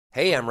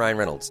Hey, I'm Ryan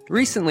Reynolds.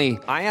 Recently,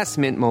 I asked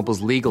Mint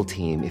Mobile's legal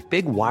team if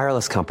big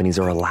wireless companies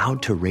are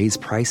allowed to raise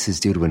prices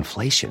due to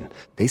inflation.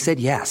 They said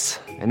yes.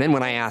 And then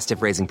when I asked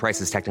if raising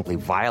prices technically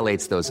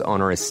violates those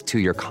onerous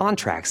two-year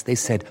contracts, they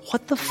said,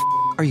 "What the f***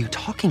 are you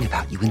talking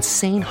about, you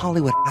insane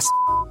Hollywood ass?"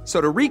 So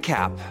to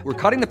recap, we're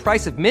cutting the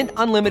price of Mint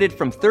Unlimited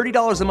from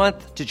 $30 a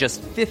month to just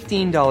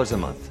 $15 a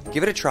month.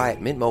 Give it a try at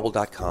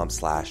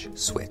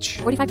mintmobile.com/switch.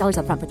 $45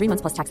 up front for 3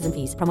 months plus taxes and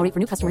fees. Promo rate for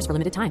new customers for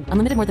limited time.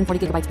 Unlimited more than 40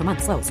 gigabytes per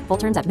month. Slows full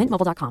terms at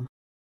mintmobile.com.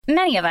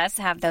 Many of us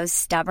have those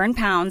stubborn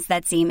pounds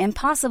that seem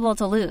impossible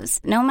to lose,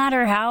 no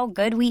matter how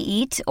good we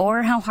eat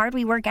or how hard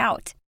we work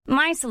out.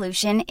 My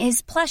solution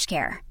is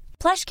PlushCare.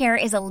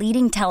 PlushCare is a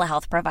leading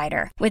telehealth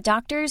provider with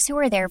doctors who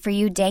are there for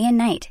you day and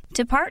night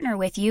to partner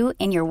with you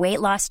in your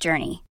weight loss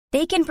journey.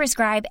 They can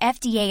prescribe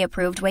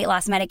FDA-approved weight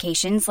loss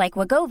medications like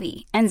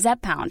Wegovy and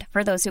Zepbound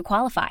for those who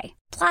qualify.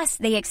 Plus,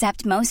 they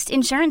accept most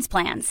insurance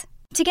plans.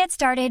 To get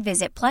started,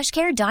 visit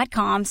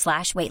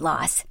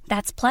plushcare.com/weightloss.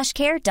 That's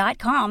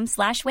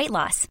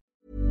plushcare.com/weightloss.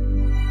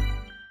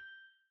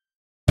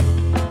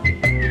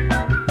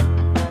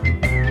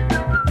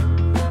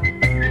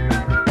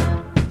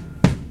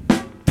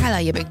 Hello,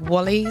 you big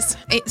wallies.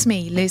 It's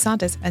me, Lou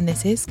Sanders, and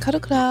this is Cuddle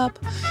Club.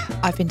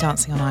 I've been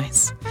dancing on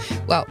ice.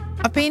 Well,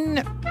 I've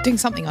been doing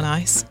something on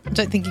ice. I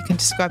don't think you can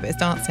describe it as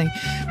dancing.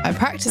 I'm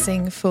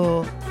practicing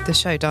for the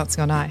show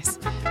Dancing on Ice,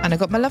 and I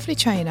got my lovely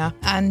trainer,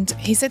 and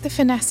he said the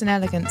finesse and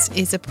elegance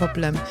is a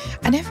problem.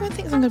 And everyone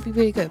thinks I'm going to be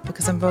really good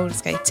because I'm roller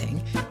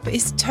skating, but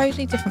it's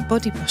totally different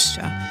body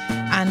posture.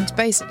 And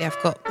basically, I've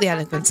got the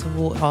elegance of a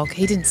warthog.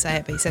 He didn't say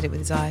it, but he said it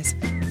with his eyes.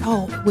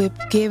 Oh, we're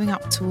gearing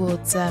up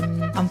towards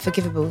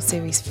Unforgivable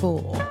Series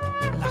 4.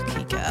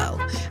 Lucky girl.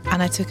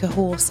 And I took a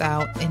horse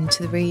out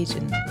into the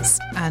regions,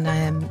 and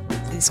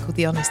it's called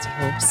the Honesty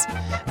Horse.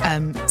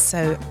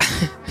 So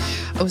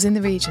I was in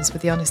the regions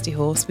with the Honesty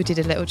Horse. We did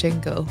a little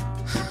jingle.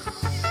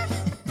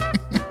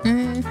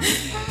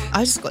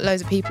 I just got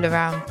loads of people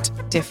around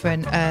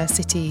different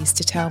cities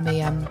to tell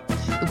me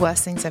the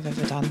worst things I've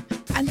ever done.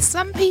 And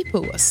some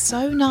people are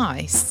so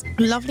nice.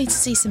 Lovely to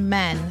see some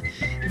men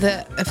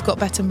that have got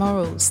better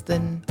morals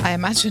than I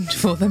imagined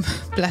for them.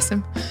 Bless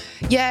them.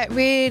 Yeah,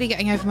 really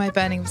getting over my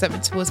burning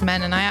resentment towards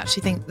men. And I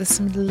actually think there's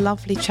some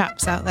lovely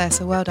chaps out there.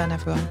 So well done,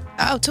 everyone.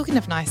 Oh, talking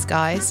of nice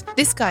guys,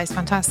 this guy is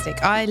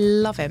fantastic. I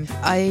love him.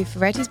 I've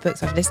read his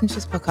books. I've listened to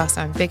his podcast.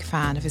 I'm a big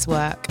fan of his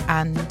work.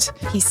 And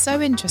he's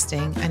so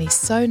interesting and he's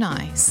so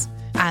nice.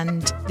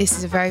 And this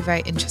is a very,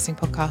 very interesting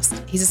podcast.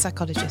 He's a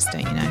psychologist,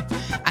 don't you know?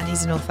 And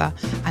he's an author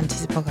and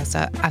he's a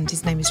podcaster and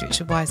his name is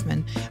Richard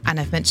Wiseman. And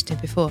I've mentioned him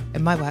before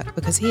in my work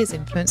because he has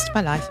influenced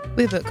my life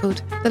with a book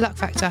called The Luck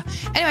Factor.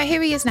 Anyway,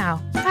 here he is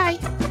now. Hi.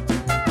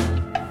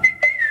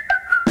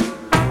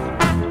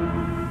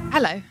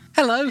 Hello.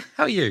 Hello,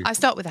 how are you? I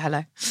start with a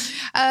hello.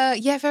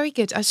 Yeah, very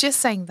good. I was just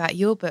saying that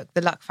your book,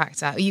 The Luck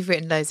Factor, you've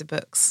written loads of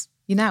books.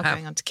 You're now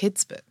going on to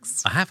kids'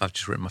 books. I have. I've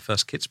just written my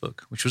first kids'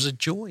 book, which was a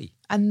joy.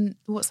 And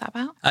what's that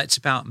about? It's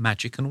about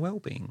magic and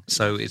well-being.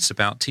 So it's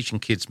about teaching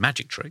kids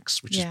magic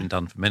tricks, which has been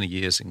done for many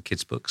years in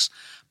kids' books,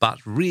 but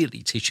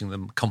really teaching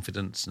them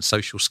confidence and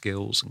social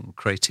skills and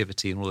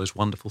creativity and all those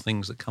wonderful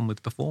things that come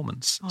with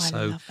performance. Oh, I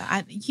love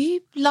that. And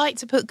you like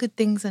to put good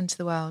things into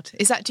the world.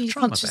 Is that, do you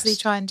consciously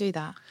try and do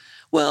that?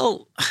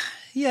 Well,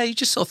 yeah, you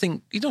just sort of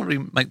think you don't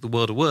really make the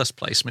world a worse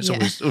place. I mean, it's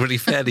always already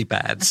fairly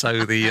bad,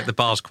 so the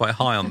bar's quite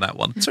high on that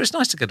one. So it's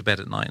nice to go to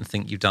bed at night and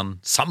think you've done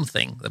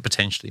something that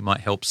potentially might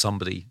help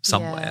somebody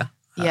somewhere.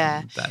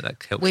 Yeah.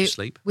 That helps you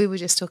sleep. We were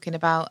just talking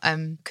about,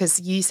 because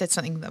you said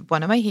something that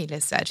one of my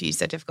healers said. You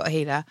said, I've got a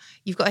healer.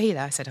 You've got a healer.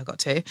 I said, I've got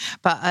two.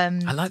 But I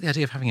like the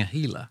idea of having a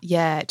healer.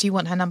 Yeah. Do you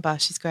want her number?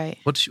 She's great.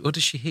 What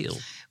does she heal?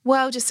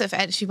 Well, just sort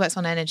of, she works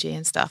on energy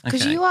and stuff.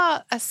 Because you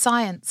are a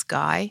science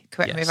guy.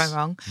 Correct me if I'm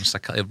wrong. I'm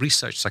a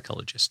research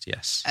psychologist,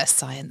 yes. A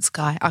science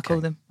guy, I call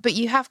them. But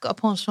you have got a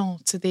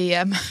penchant to the,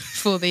 a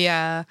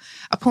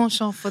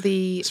penchant for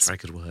the... It's a very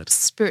good word.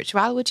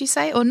 Spiritual, would you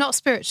say? Or not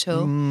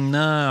spiritual? No,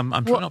 I'm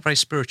not very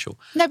spiritual.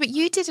 No, but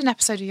you did an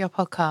episode of your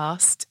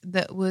podcast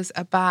that was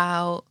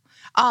about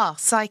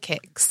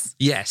psychics.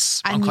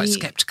 Yes, And I'm quite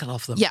sceptical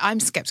of them. Yeah, I'm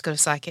sceptical of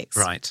psychics.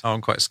 Right.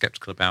 I'm quite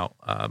sceptical about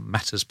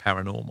matters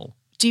paranormal.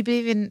 Do you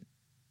believe in...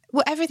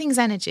 Well, everything's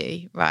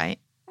energy, right?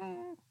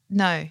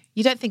 No,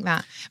 you don't think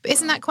that. But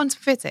isn't that quantum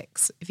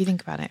physics, if you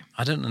think about it?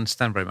 I don't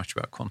understand very much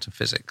about quantum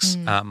physics.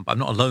 But I'm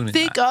not alone in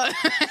that.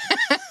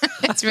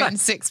 It's written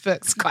 6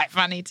 books. Quite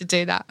funny to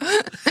do that.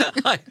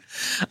 I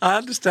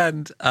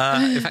understand,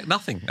 in fact,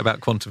 nothing about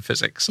quantum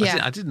physics.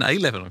 I did an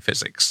A-level in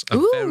physics a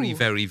very,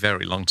 very,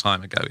 very long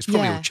time ago. It's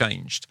probably all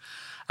changed.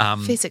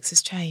 Physics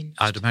has changed.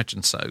 I'd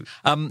imagine so.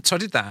 So I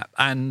did that,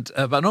 but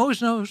I've always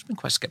been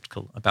quite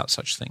sceptical about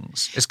such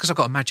things. It's because I've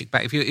got a magic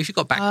back. If you've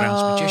got background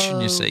as a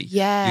magician, you see,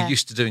 you're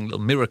used to doing little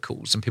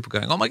miracles and people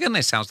going, "Oh my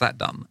goodness, how's that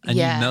done?" And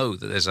you know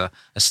that there's a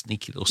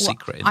sneaky little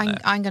secret in there.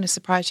 I'm going to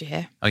surprise you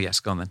here. Oh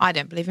yes, go on then. I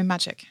don't believe in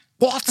magic.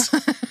 What?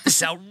 This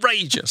is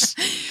outrageous.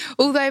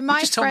 Although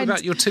my just told me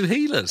about your 2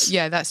 healers.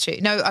 Yeah, that's true.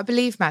 No, I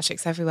believe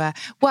magic's everywhere.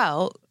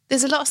 Well,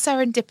 There's a lot of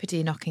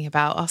serendipity knocking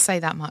about, I'll say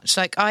that much.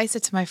 Like I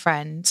said to my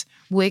friend,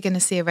 we're going to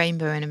see a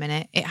rainbow in a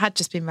minute. It had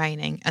just been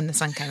raining and the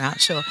sun came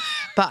out, sure.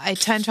 But I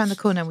turned around the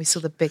corner and we saw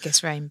the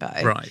biggest rainbow.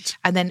 Right.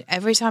 And then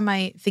every time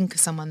I think of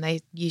someone,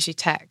 they usually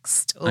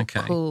text or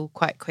call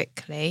quite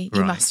quickly.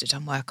 You must have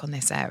done work on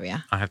this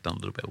area. I have done a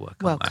little bit of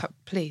work on that.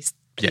 Please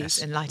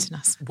enlighten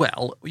us.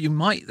 Well,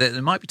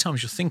 there might be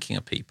times you're thinking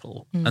of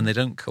people and they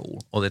don't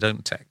call or they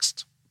don't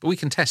text, but we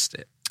can test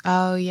it.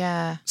 Oh,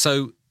 yeah.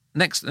 So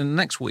next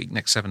week,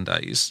 next 7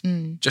 days,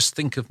 just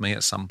think of me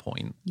at some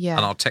point, and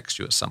I'll text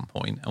you at some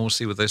point, and we'll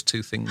see where those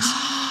two things.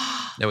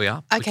 There we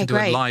are. Okay, we can do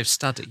a live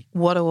study.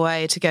 What a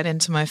way to get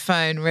into my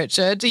phone,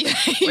 Richard. Well,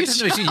 it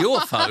doesn't need to be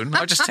your phone.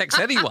 I'll just text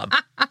anyone.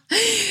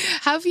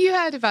 Have you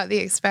heard about the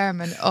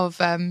experiment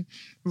of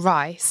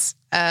rice?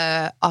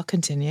 I'll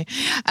continue.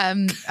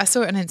 I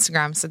saw it on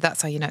Instagram, so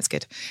that's how you know it's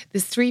good.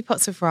 There's 3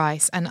 pots of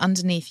rice, and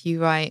underneath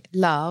you write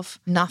love,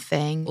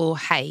 nothing, or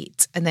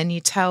hate, and then you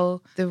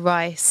tell the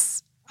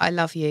rice, I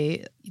love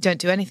you. You don't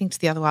do anything to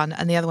the other one,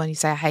 and the other one you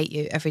say, I hate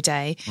you every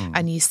day,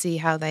 and you see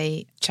how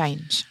they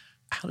change.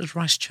 How does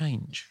rice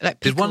change? Like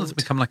Did one of them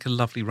become like a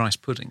lovely rice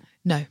pudding?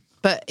 No,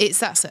 but it's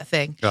that sort of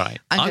thing. Right.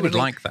 I would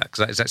like that, because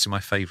that is actually my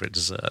favourite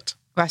dessert.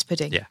 Rice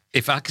pudding? Yeah.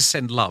 If I could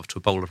send love to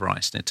a bowl of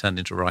rice and it turned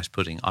into a rice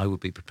pudding, I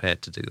would be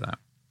prepared to do that.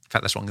 In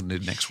fact, that's what I'm going to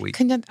do next week.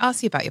 Can I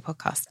ask you about your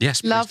podcast?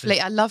 Yes, please Lovely.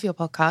 do. I love your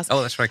podcast.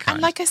 Oh, that's very kind.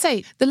 And like I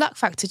say, the Luck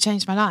Factor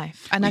changed my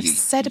life. And I've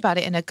said about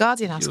it in a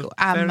Guardian article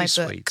and my book.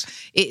 Sweet.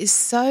 It is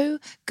so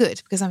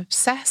good because I'm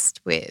obsessed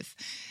with,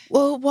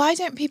 well, why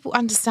don't people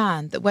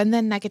understand that when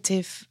they're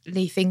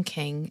negatively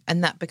thinking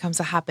and that becomes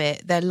a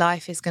habit, their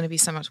life is going to be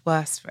so much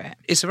worse for it?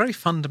 It's a very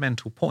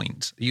fundamental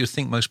point that you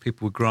think most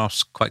people would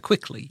grasp quite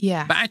quickly.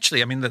 Yeah. But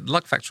actually, I mean, the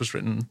Luck Factor was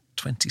written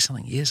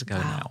 20-something years ago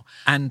now.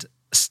 And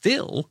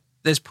still,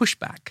 there's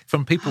pushback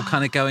from people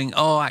kind of going,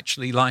 oh,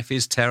 actually, life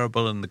is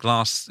terrible and the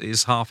glass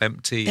is half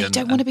empty. They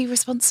don't want to be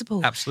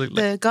responsible.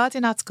 Absolutely. The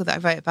Guardian article that I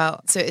wrote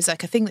about, so it's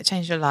like a thing that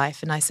changed your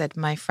life. And I said,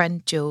 my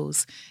friend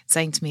Jules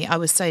saying to me, I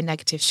was so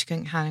negative she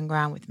couldn't hang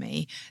around with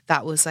me.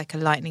 That was like a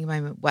lightning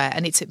moment where,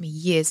 and it took me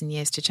years and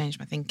years to change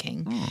my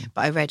thinking.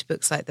 But I read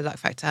books like The Luck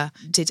Factor,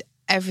 did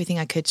everything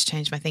I could to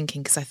change my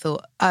thinking because I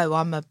thought, oh,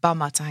 I'm a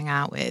bummer to hang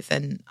out with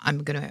and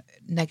I'm going to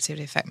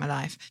negatively affect my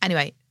life.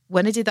 Anyway,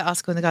 when I did that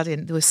article in The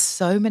Guardian, there were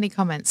so many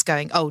comments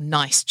going, oh,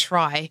 nice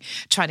trying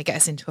to get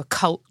us into a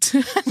cult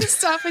and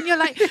stuff. And you're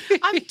like,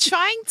 I'm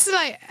trying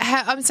to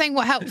I'm saying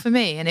what helped for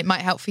me and it might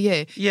help for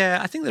you.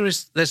 Yeah, I think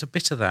there's a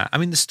bit of that. I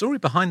mean, the story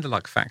behind The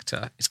Luck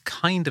Factor is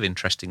kind of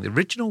interesting. The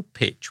original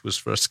pitch was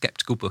for a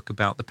skeptical book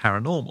about the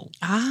paranormal.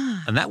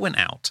 And that went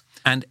out.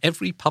 And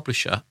every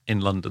publisher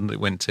in London that it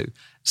went to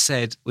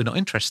said, we're not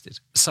interested.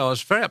 So I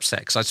was very upset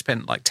because I'd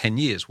spent like 10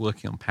 years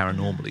working on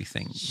paranormal-y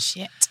things.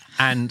 Shit.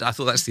 And I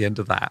thought that's the end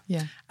of that.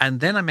 Yeah. And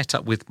then I met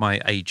up with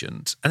my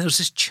agent and there was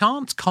this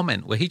chance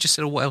comment where he just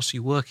said, oh, what else are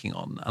you working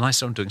on? And I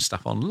said, I'm doing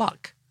stuff on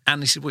luck.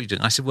 And he said, what are you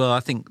doing? I said, well, I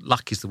think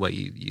luck is the way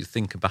you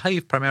think and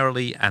behave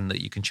primarily and that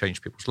you can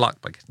change people's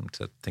luck by getting them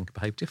to think and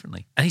behave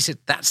differently. And he said,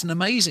 that's an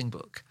amazing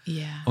book.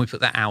 Yeah. And we put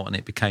that out and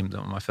it became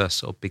my first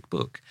sort of big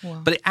book.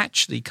 Wow. But it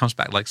actually comes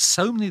back like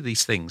so many of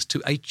these things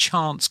to a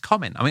chance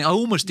comment. I mean, I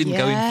almost didn't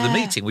go into the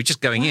meeting. We're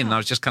just going in and I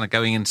was just kind of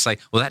going in to say,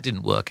 well, that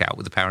didn't work out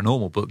with the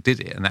paranormal book,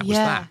 did it? And that was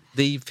that.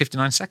 The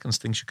 59 seconds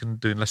things you can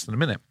do in less than a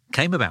minute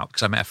came about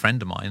because I met a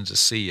friend of mine as a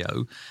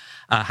CEO.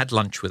 Had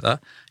lunch with her.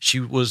 She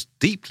was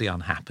deeply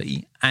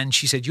unhappy and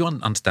she said, you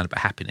understand about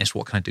happiness.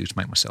 What can I do to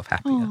make myself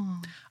happier?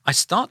 I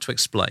start to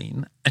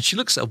explain and she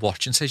looks at a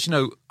watch and says,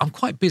 I'm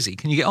quite busy.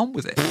 Can you get on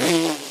with it?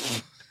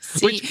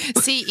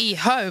 CE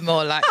home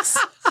or like...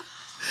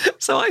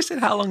 So I said,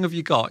 how long have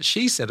you got?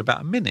 She said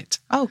about a minute.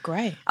 Oh,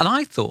 great. And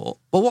I thought,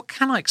 well, what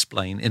can I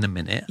explain in a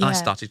minute? And I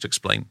started to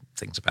explain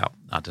things about,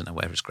 I don't know,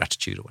 whether it's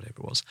gratitude or whatever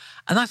it was.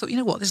 And I thought, you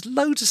know what? There's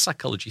loads of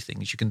psychology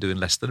things you can do in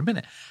less than a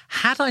minute.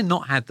 Had I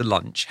not had the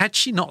lunch, had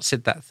she not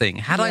said that thing,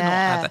 had I not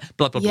had that,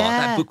 blah, blah, blah,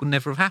 that book would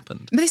never have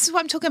happened. But this is what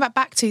I'm talking about,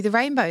 back to the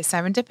rainbow,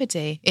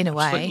 serendipity, in a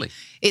way.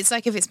 It's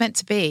like if it's meant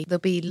to be, there'll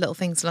be little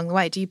things along the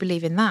way. Do you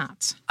believe in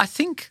that? I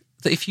think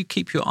that if you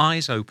keep your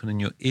eyes open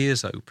and your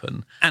ears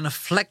open and are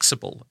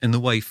flexible in the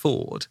way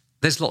forward,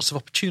 there's lots of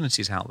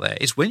opportunities out there.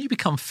 It's when you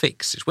become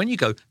fixed. It's when you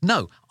go,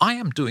 no, I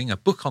am doing a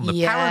book on the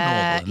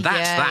paranormal and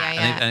that's that.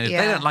 And if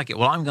they don't like it,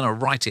 well, I'm going to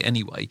write it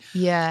anyway.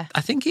 Yeah. I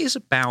think it is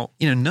about,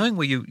 knowing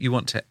where you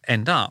want to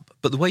end up,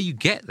 but the way you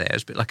get there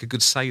is a bit like a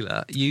good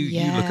sailor. You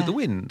look at the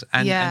wind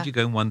and you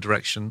go in one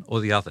direction or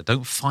the other.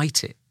 Don't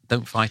fight it.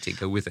 Don't fight it,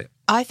 go with it.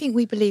 I think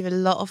we believe a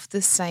lot of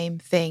the same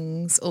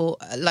things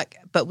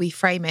but we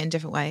frame it in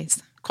different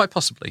ways. Quite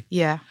possibly.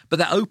 Yeah. But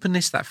that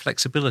openness, that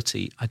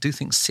flexibility, I do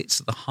think sits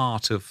at the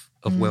heart of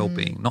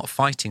well-being, not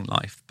fighting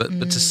life, but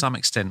to some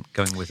extent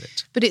going with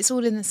it. But it's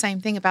all in the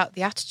same thing about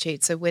the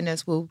attitude. So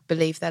winners will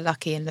believe they're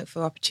lucky and look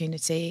for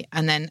opportunity,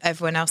 and then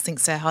everyone else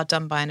thinks they're hard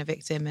done by and a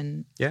victim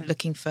and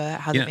looking for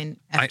how they've been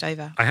effed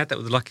over. I had that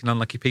with the lucky and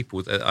unlucky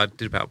people. I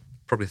did about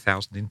probably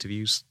 1,000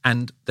 interviews,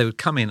 and they would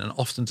come in and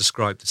often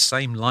describe the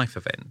same life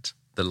event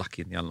the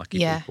lucky and the unlucky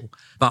people.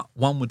 But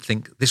one would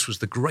think this was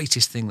the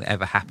greatest thing that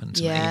ever happened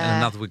to me. And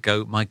another would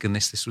go, my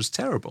goodness, this was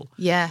terrible.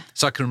 Yeah.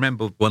 So I can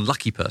remember one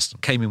lucky person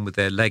came in with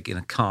their leg in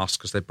a cast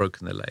because they'd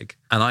broken their leg.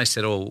 And I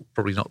said, oh,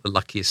 probably not the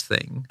luckiest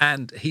thing.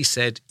 And he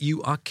said,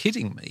 you are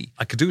kidding me.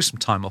 I could do some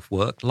time off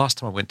work. Last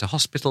time I went to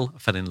hospital, I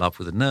fell in love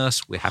with a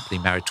nurse. We're happily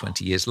married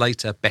 20 years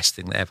later. Best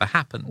thing that ever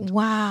happened.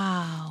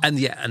 Wow. And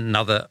yet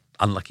another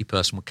unlucky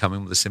person would come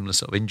in with a similar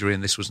sort of injury,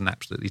 and this was an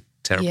absolutely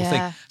terrible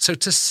thing. So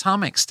to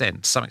some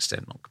extent,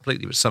 not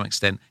completely, but to some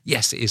extent,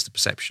 yes, it is the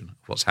perception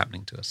of what's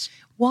happening to us.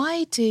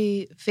 Why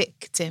do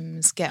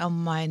victims get on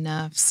my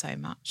nerves so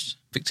much?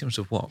 Victims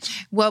of what?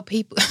 Well,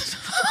 people...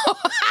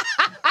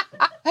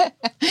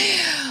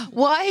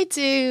 Why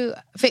do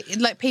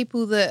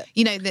people that,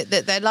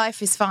 that their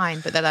life is fine,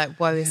 but they're like,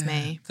 woe is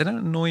me? They don't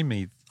annoy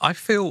me. I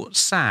feel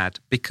sad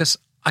because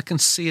I can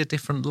see a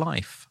different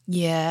life.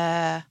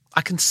 Yeah.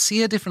 I can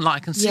see a different life. I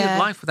can see a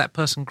life where that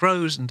person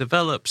grows and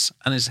develops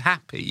and is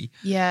happy.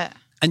 Yeah.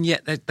 And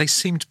yet they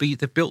seem to be,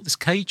 they've built this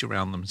cage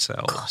around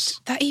themselves.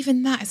 God,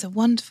 that is a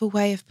wonderful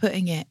way of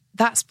putting it.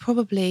 That's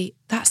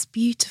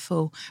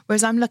beautiful.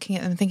 Whereas I'm looking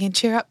at them thinking,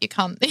 cheer up, you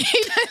can't.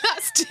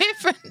 That's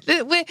different.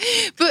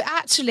 But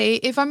actually,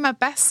 if I'm my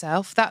best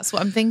self, that's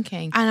what I'm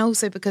thinking. And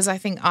also because I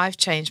think I've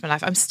changed my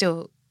life. I'm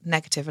still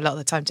negative a lot of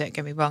the time, don't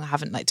get me wrong. I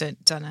haven't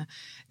done a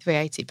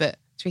 380, but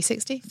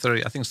 360?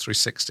 I think it's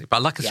 360, but I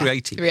like a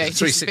 380.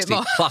 360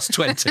 plus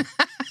 20.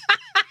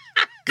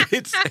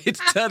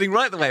 It's turning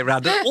right the way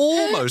around and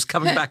almost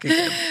coming back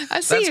again. I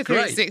see your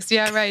 360,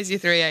 I raise you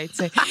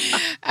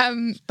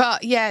 380.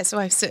 But yeah, so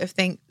I sort of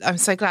think, I'm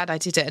so glad I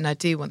did it and I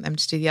do want them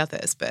to do the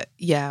others. But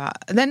yeah,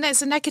 and then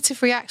there's a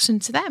negative reaction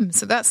to them.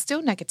 So that's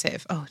still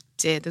negative. Oh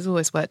dear, there's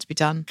always work to be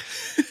done.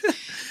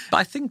 But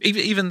I think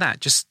even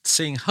that, just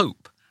seeing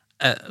hope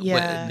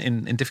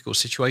in difficult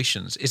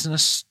situations is an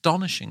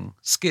astonishing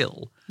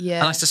skill. Yeah.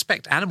 And I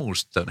suspect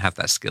animals don't have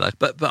that skill.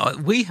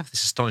 But we have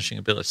this astonishing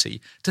ability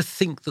to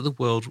think that the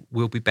world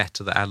will be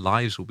better, that our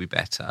lives will be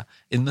better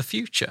in the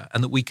future,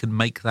 and that we can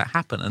make that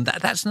happen. And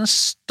that's an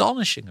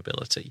astonishing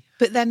ability.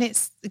 But then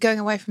it's going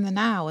away from the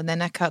now. And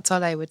then Eckhart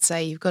Tolle would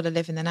say, you've got to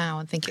live in the now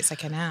and think it's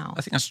okay now.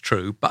 I think that's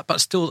true. But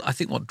still, I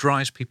think what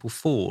drives people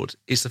forward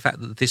is the fact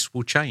that this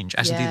will change,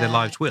 as indeed their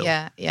lives will.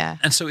 Yeah, yeah.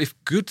 And so if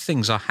good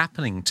things are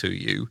happening to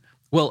you,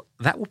 well,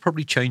 that will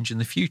probably change in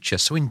the future.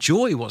 So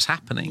enjoy what's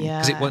happening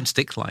because it won't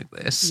stick like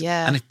this.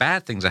 Yeah. And if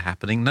bad things are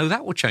happening,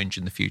 that will change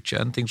in the future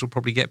and things will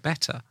probably get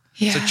better.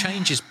 Yeah. So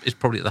change is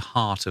probably at the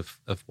heart of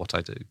what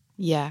I do.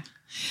 Yeah.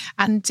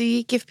 And do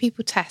you give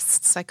people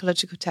tests,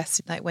 psychological tests,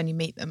 like when you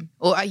meet them?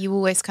 Or are you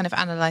always kind of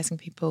analysing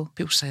people?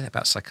 People say that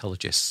about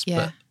psychologists,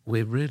 but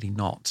we're really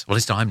not. Well, at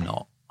least I'm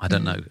not. I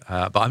don't know.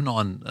 But I'm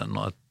not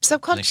a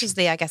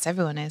subconsciously, I guess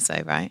everyone is,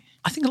 though, right?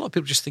 I think a lot of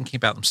people are just thinking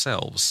about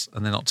themselves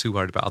and they're not too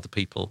worried about other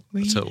people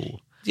at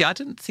all. Yeah, I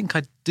don't think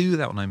I do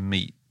that when I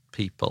meet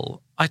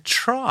people. I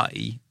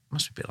try,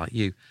 must be a bit like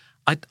you,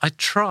 I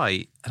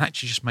try and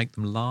actually just make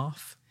them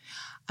laugh.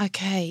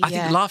 Okay, I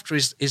think laughter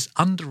is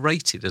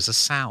underrated as a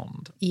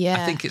sound.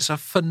 Yeah. I think it's a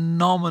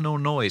phenomenal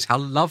noise. How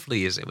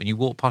lovely is it when you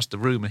walk past a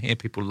room and hear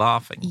people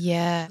laughing?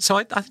 Yeah. So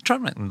I try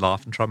and make them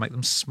laugh and try and make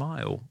them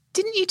smile.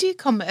 Didn't you do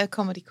a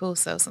comedy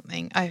course or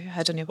something? I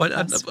heard on your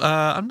podcast.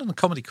 I've done a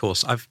comedy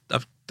course. I've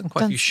done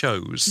quite a few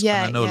shows.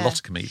 Yeah, and I know a lot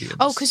of comedians.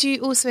 Oh, because you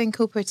also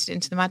incorporated it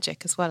into the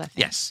magic as well, I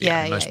think. Yes.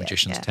 Yeah. Most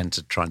magicians tend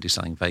to try and do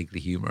something vaguely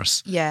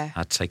humorous. Yeah.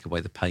 Take away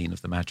the pain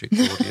of the magic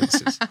for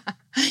audiences.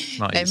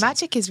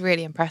 Magic is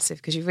really impressive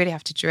because you really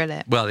have to drill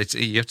it. Well,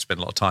 you have to spend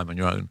a lot of time on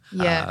your own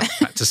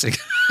practicing.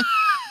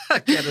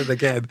 Again and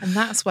again. And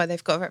that's why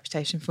they've got a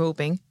reputation for all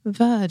being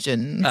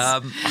virgins. I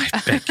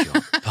beg your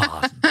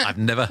pardon. I've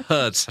never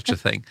heard such a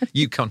thing.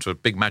 You come to a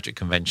big magic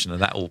convention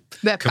and that will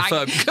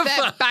confirm.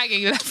 They're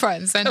banging left, right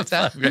and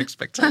centre. Your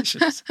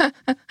expectations.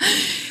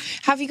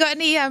 Have you got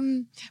any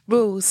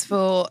rules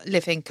for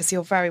living? Because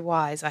you're very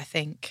wise, I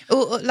think.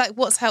 Or like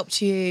what's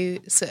helped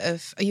you sort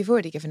of, you've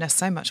already given us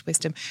so much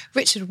wisdom.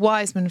 Richard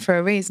Wiseman for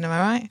a reason, am I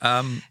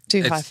right?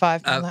 Do high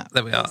five on that.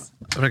 There we are.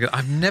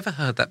 I've never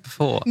heard that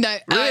before. No,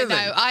 really?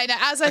 I know.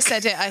 As I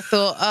said it, I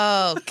thought,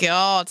 oh,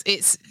 God,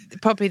 it's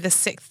probably the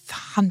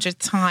 600th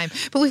time.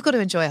 But we've got to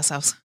enjoy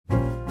ourselves.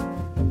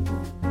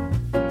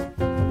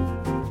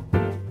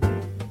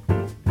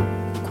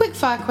 Quick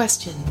fire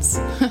questions.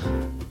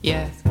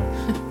 Yes,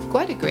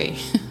 quite agree.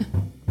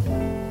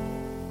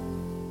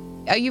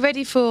 Are you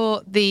ready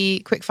for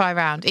the quick fire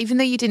round? Even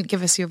though you didn't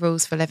give us your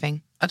rules for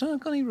living. I don't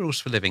have any rules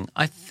for living.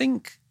 I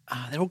think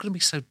they're all going to be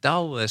so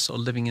dull. They're sort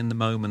of living in the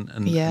moment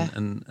and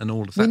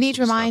all of that. We need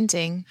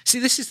reminding. See,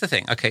 this is the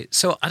thing. Okay,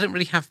 so I don't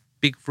really have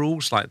big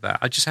rules like that.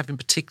 I just have in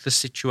particular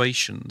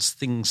situations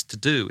things to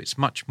do. It's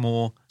much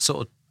more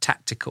sort of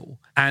tactical.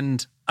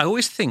 And I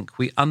always think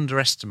we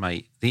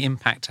underestimate the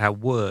impact our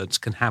words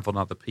can have on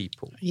other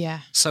people.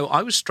 Yeah. So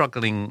I was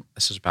struggling,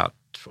 this was about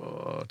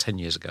 10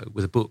 years ago,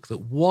 with a book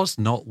that was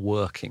not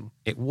working.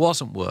 It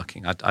wasn't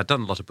working. I'd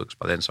done a lot of books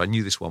by then, so I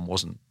knew this one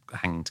wasn't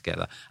hanging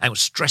together. And it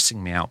was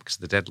stressing me out because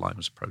the deadline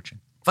was approaching.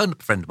 I phoned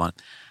up a friend of mine,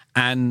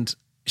 and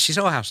she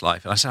said, "Oh, how's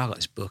life?" And I said, "I've got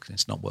this book and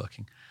it's not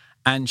working."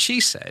 And she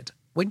said,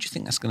 when do you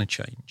think that's going to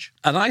change?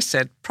 And I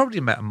said, probably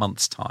in about a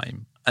month's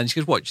time. And she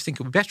goes, what, do you think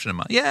it would be better in a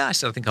month? Yeah, I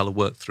said, I think I'll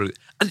work through it.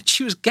 And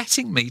she was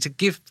getting me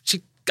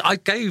to I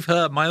gave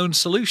her my own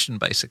solution,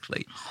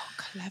 basically. Oh,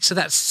 so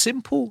that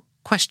simple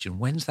question,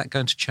 when's that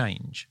going to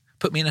change,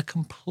 put me in a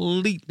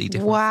completely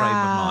different frame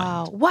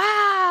of mind.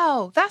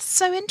 Wow, that's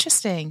so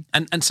interesting.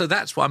 And so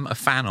that's what I'm a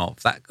fan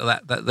of,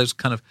 that those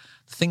kind of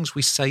things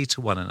we say to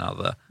one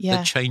another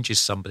that changes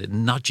somebody,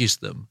 nudges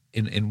them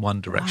in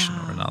one direction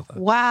or another.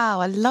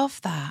 Wow, I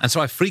love that. And so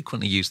I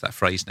frequently use that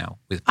phrase now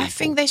with people. I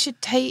think they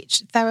should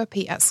teach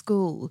therapy at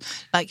school,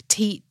 like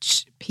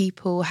teach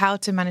people how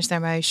to manage their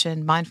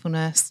emotion,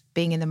 mindfulness,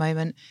 being in the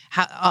moment,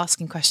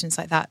 asking questions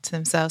like that to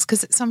themselves.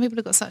 Because some people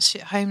have got such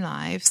shit home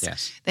lives.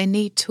 Yes. They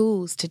need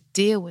tools to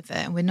deal with it,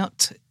 and we're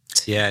not.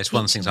 Yeah, it's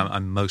one of the things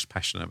I'm most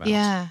passionate about.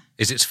 Yeah.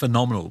 It's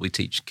phenomenal. We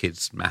teach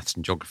kids maths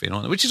and geography and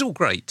all that, which is all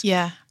great.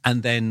 Yeah.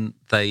 And then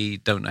they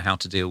don't know how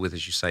to deal with,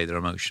 as you say, their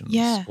emotions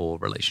or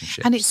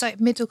relationships. And it's like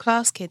middle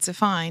class kids are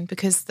fine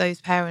because those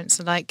parents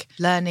are like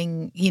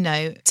learning,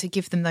 to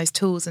give them those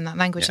tools and that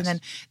language. Yes. And then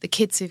the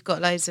kids who've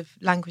got loads of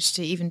language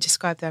to even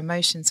describe their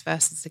emotions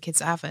versus the kids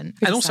that haven't.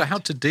 And also how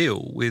to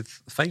deal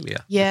with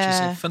failure, which is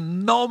a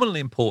phenomenally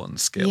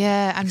important skill.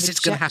 Yeah, and because it's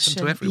going to happen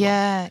to everyone.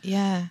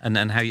 Yeah.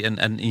 And how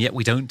and yet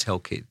we don't tell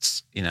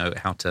kids,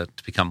 how to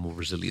become more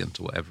resilient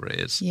or whatever it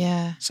is.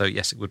 Yeah. So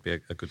yes, it would be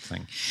a good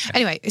thing. Yeah.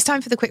 Anyway, it's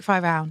time for the quick fire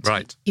round.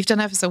 Right. You've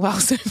done ever so well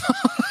so far.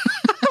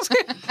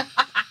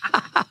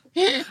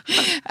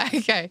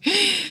 Okay.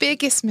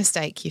 Biggest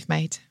mistake you've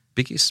made?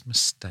 Biggest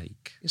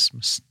mistake?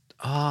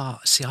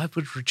 See, I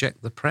would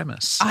reject the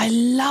premise. I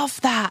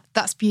love that.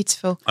 That's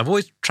beautiful. I've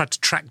always tried to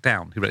track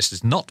down who wrote this.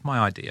 It's not my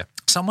idea.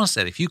 Someone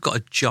said if you've got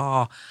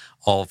a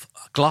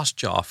glass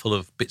jar full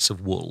of bits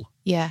of wool.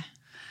 Yeah.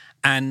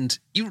 And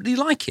you really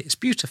like it, it's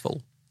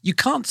beautiful. You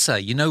can't say,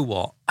 you know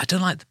what, I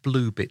don't like the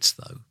blue bits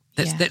though.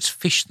 Let's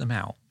fish them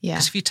out. Yeah.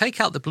 Because if you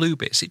take out the blue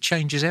bits, it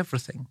changes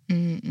everything.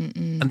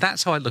 And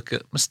that's how I look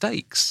at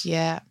mistakes.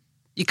 Yeah.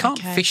 You can't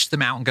fish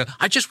them out and go,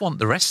 I just want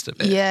the rest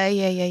of it. Yeah.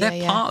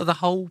 They're part of the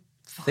whole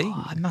thing.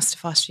 Oh, I must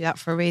have asked you that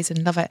for a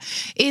reason. Love it.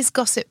 Is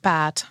gossip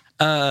bad?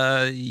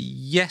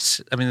 Yes.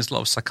 I mean, there's a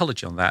lot of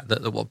psychology on that.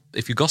 That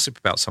if you gossip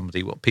about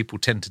somebody, what people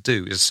tend to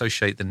do is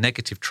associate the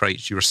negative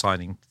traits you're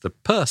assigning to the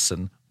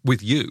person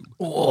with you.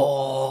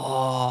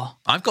 Oh.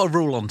 I've got a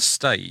rule on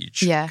stage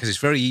because it's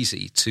very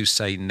easy to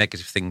say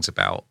negative things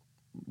about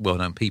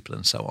well-known people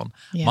and so on.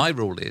 Yeah. My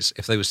rule is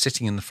if they were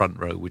sitting in the front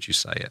row, would you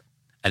say it?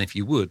 And if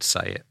you would,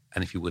 say it.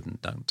 And if you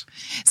wouldn't, don't.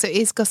 So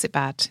is gossip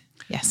bad?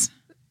 Yes.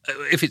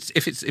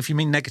 If you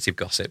mean negative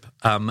gossip,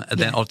 then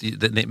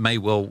it may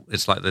well.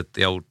 It's like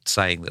the old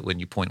saying that when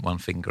you point one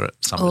finger at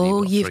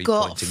somebody, you've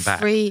got pointing back.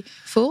 3,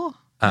 4.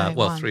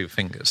 Well, 3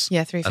 fingers.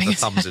 Yeah, 3 fingers. And the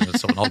thumb's in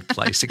sort of an odd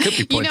place. It could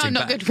be pointing back. I'm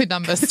not good with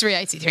numbers.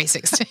 380,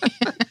 360.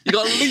 You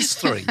got at least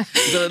 3.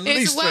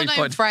 It's a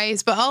well-known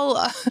phrase, but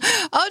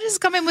I'll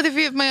just come in with a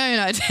few of my own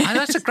ideas. And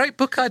that's a great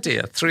book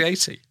idea.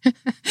 380.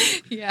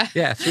 Yeah.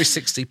 Yeah,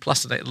 360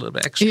 plus a little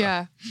bit extra.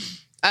 Yeah.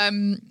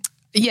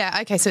 Yeah.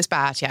 Okay. So it's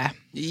bad. Yeah.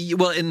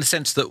 Well, in the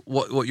sense that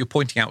what you're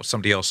pointing out with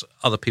somebody else,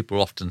 other people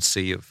often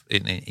see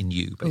in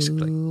you,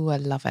 basically. Ooh, I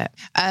love it.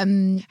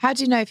 How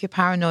do you know if you're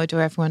paranoid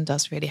or everyone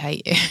does really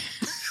hate you?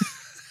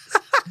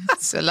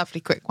 It's a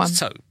lovely quick one.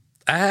 So,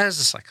 as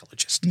a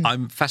psychologist,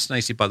 I'm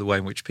fascinated by the way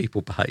in which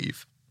people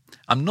behave.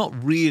 I'm not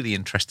really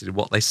interested in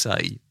what they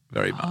say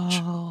very much.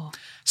 Oh.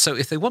 So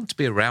if they want to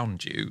be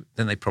around you,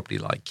 then they probably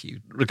like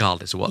you,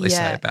 regardless of what they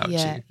say about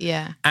you.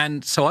 Yeah.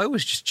 And so I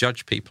always just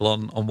judge people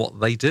on what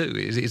they do.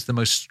 It's the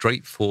most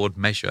straightforward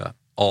measure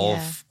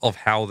of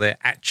how they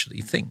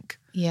actually think.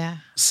 Yeah.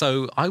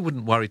 So I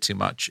wouldn't worry too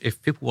much.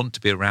 If people want to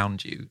be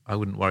around you, I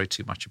wouldn't worry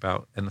too much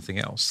about anything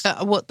else.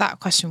 That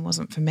question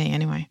wasn't for me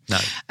anyway. No.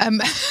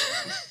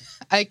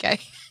 Okay.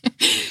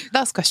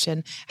 Last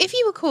question. If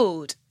you were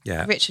called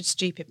Richard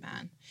Stupid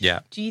Man,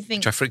 do you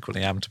think... Which I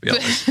frequently am, to be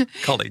honest.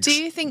 Colleagues. Do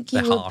you think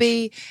you would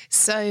be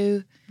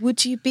so...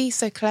 Would you be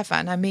so clever?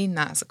 And I mean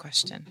that as a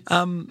question.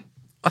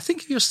 I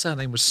think if your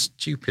surname was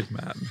Stupid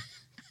Man,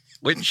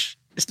 which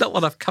is not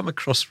one I've come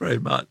across very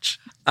much,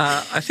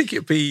 I think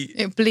it'd be...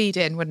 It would bleed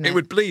in, wouldn't it? It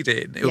would bleed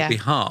in. It would be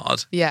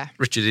hard. Yeah.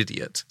 Richard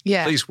Idiot.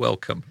 Yeah. Please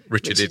welcome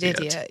Richard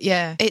Idiot.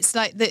 Yeah. It's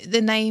like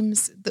the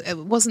names...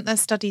 Wasn't there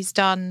studies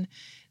done...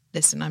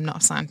 Listen, I'm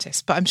not a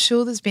scientist, but I'm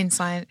sure there's been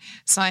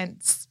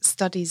science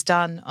studies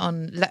done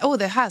on...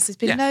 there has. There's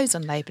been loads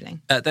on labelling.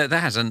 There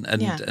has, and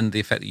the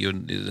effect that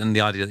and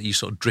the idea that you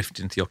sort of drift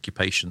into the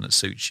occupation that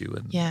suits you.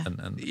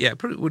 And it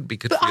probably wouldn't be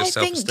good for your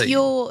self-esteem. But I think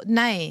your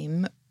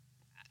name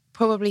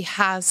probably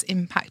has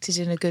impacted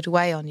in a good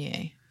way on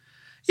you.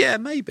 Yeah,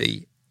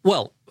 maybe.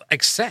 Well,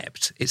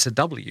 except it's a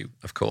W,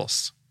 of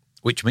course,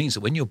 which means that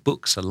when your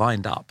books are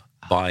lined up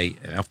by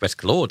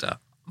alphabetical order,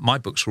 my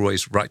books are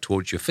always right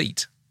towards your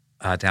feet.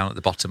 Down at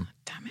the bottom.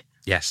 Damn it.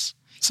 Yes.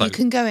 So you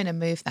can go in and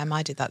move them.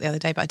 I did that the other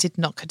day, but I did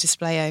knock a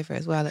display over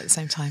as well at the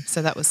same time.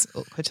 So that was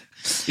awkward.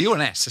 You're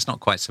an S. It's not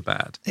quite so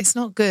bad. It's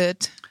not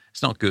good.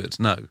 It's not good,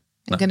 no.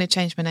 I'm going to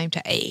change my name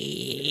to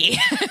A. Hey.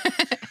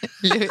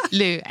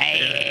 Lou,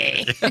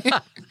 hey.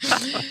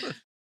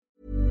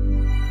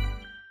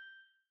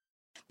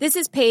 This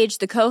is Paige,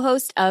 the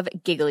co-host of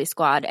Giggly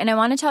Squad, and I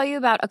want to tell you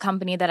about a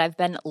company that I've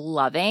been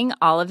loving,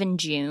 Olive &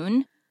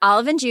 June.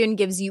 Olive & June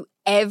gives you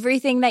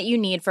everything that you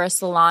need for a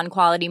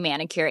salon-quality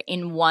manicure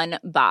in one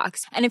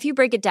box. And if you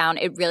break it down,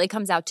 it really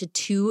comes out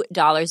to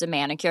 $2 a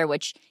manicure,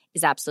 which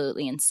is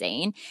absolutely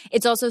insane.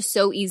 It's also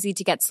so easy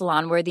to get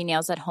salon-worthy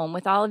nails at home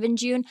with Olive &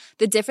 June.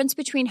 The difference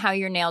between how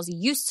your nails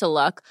used to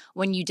look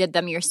when you did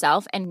them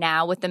yourself and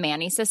now with the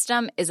Mani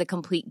system is a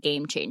complete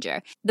game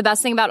changer. The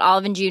best thing about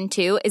Olive & June,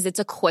 too, is it's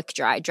a quick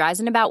dry. Dries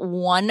in about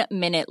 1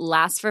 minute,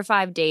 lasts for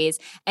 5 days,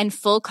 and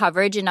full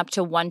coverage in up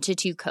to 1 to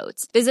 2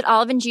 coats. Visit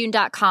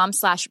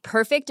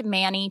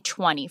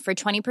oliveandjune.com/perfectmani20 for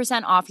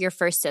 20% off your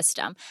first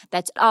system.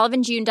 That's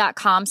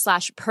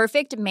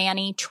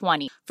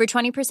oliveandjune.com/perfectmani20 for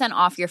 20%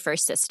 off your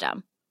first system.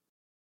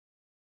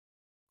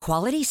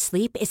 Quality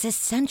sleep is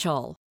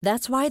essential.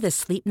 That's why the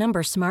Sleep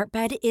Number Smart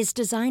Bed is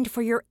designed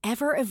for your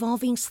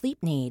ever-evolving sleep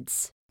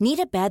needs. Need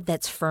a bed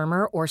that's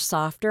firmer or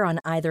softer on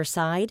either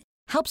side?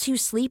 Helps you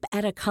sleep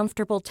at a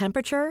comfortable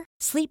temperature?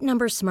 Sleep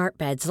Number Smart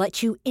Beds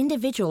let you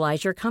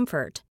individualize your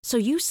comfort, so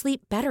you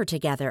sleep better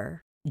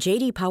together.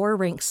 J.D. Power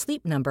ranks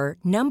Sleep Number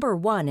number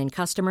 1 in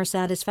customer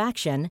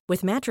satisfaction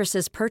with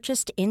mattresses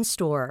purchased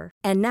in-store.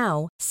 And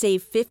now,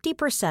 save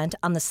 50%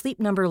 on the Sleep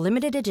Number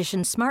Limited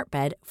Edition Smart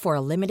Bed for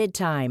a limited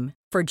time.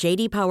 For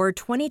J.D. Power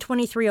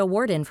 2023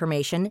 award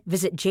information,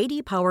 visit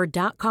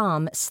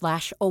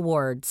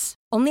jdpower.com/awards.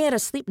 Only at a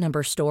Sleep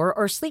Number store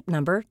or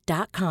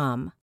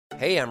sleepnumber.com.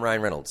 Hey, I'm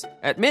Ryan Reynolds.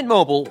 At Mint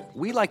Mobile,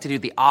 we like to do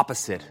the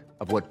opposite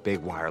of what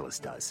Big Wireless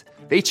does.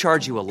 They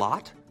charge you a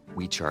lot.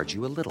 We charge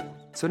you a little.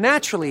 So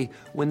naturally,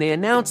 when they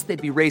announced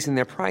they'd be raising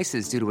their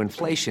prices due to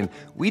inflation,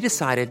 we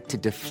decided to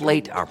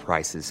deflate our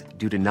prices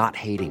due to not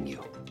hating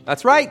you.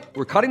 That's right.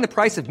 We're cutting the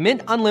price of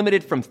Mint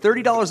Unlimited from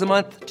 $30 a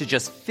month to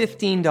just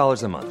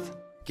 $15 a month.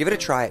 Give it a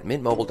try at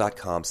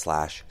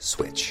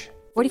mintmobile.com/switch.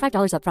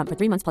 $45 up front for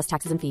 3 months plus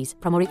taxes and fees.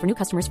 Promo rate for new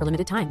customers for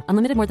limited time.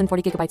 Unlimited more than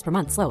 40 gigabytes per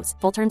month. Slows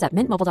full terms at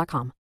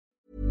mintmobile.com.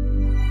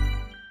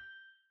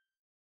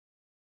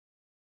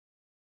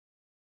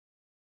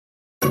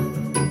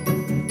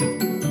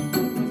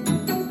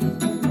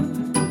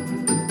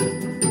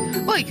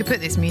 Well, you could put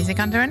this music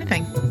under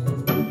anything.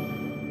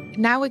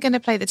 Now we're going to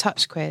play the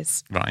touch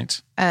quiz.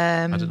 Right.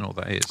 I don't know what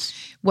that is.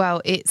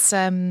 Well, it's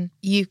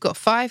you've got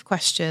 5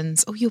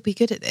 questions. Oh, you'll be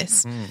good at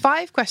this.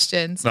 5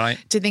 questions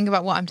to think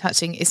about what I'm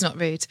touching. It's not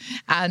rude.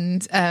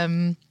 And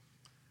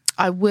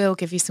I will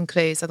give you some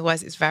clues.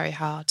 Otherwise, it's very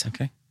hard.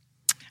 Okay.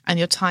 And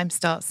your time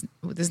starts.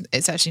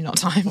 It's actually not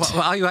timed.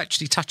 Well, are you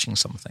actually touching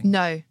something?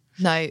 No,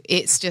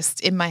 it's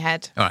just in my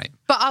head. All right.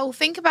 But I'll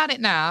think about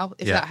it now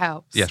if that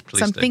helps. Yes, please.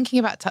 So I'm do. thinking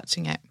about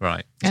touching it.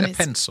 Right. Is And it a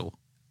pencil?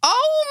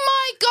 Oh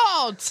my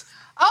God!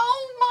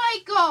 Oh my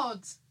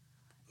God!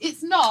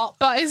 It's not,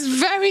 but it's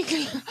very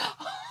good.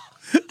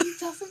 He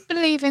doesn't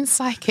believe in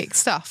psychic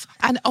stuff.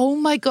 And oh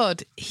my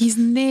God, he's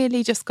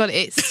nearly just got it.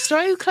 It's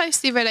so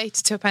closely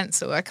related to a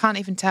pencil, I can't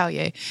even tell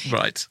you.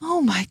 Right. Oh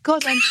my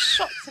God, I'm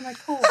shocked to my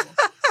core.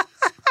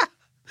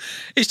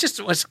 It's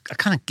a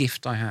kind of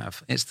gift I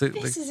have. This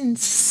is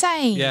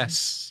insane.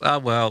 Yes.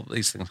 Well,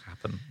 these things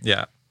happen.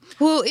 Yeah.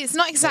 Well, it's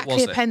not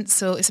exactly a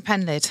pencil, it's a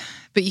pen lid.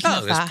 But you can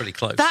have that. That's pretty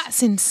close.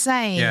 That's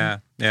insane. Yeah.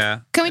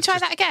 Can we try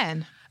that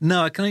again?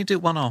 No, I can only do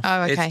one off.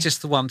 Oh, okay. It's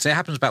just the once. It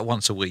happens about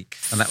once a week,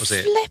 and that was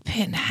it.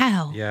 Flipping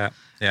hell. Yeah.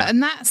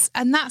 And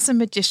that's a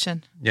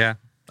magician. Yeah.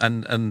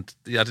 And I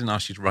didn't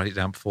ask you to write it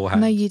down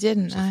beforehand. No, you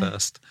didn't. It was the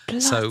first.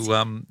 Bloody.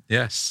 So,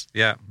 yes.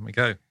 Yeah, here we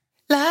go.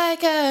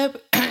 Like a...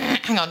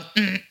 hang on.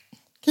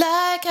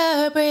 Like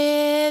a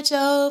bridge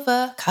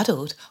over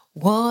cuddled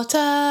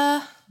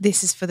water.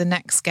 This is for the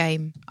next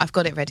game. I've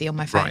got it ready on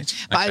my phone. Right,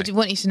 But I okay. do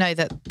want you to know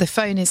that the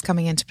phone is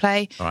coming into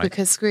play Right.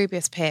 because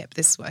Scroobius Pip,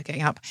 this is what I'm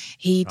getting up,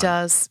 he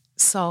does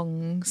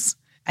songs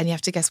and you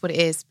have to guess what it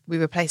is. We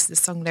replace the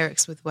song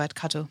lyrics with the word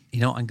cuddle. You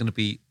know, I'm going to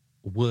be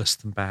worse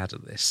than bad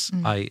at this.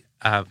 I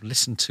have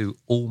listened to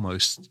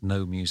almost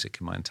no music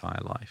in my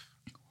entire life.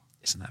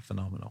 Isn't that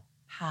phenomenal?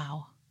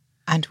 How?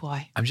 And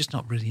why? I'm just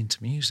not really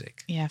into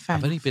music. Yeah, fair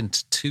I've only enough. been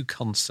to 2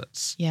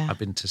 concerts. Yeah. I've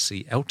been to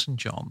see Elton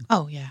John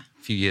Oh, yeah.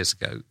 a few years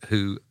ago,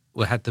 who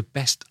had the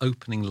best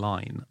opening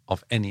line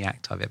of any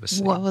act I've ever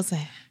seen. What was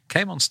it?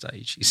 Came on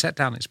stage, he sat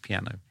down at his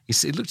piano, he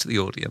looked at the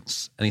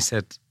audience and he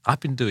said, I've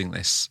been doing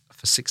this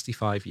for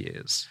 65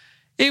 years.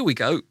 Here we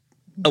go.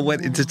 I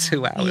went into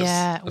 2 hours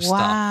of stuff.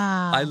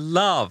 Wow. I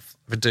love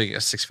been doing it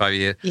for 65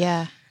 years.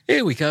 Yeah.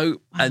 Here we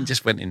go. And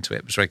just went into it.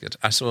 It was very good.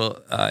 I saw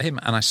him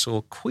and I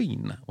saw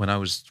Queen when I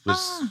was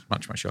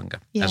much, much younger,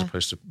 as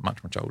opposed to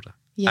much, much older.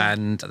 Yeah.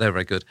 And they were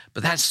very good.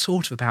 But that's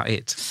sort of about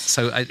it.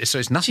 So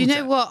it's nothing. Do you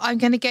know what? I'm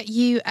going to get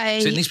you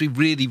a... So it needs to be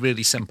really,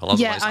 really simple.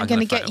 Otherwise, Yeah, I'm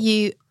going to get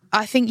you...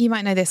 I think you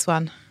might know this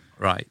one.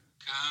 Right.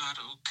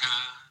 Cuddle,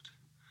 cud,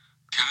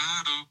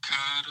 cuddle,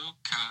 cuddle,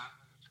 cud,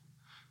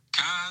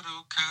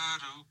 cuddle,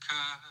 cuddle,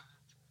 cud,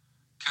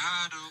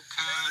 cuddle,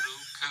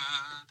 cuddle,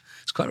 cud.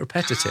 It's quite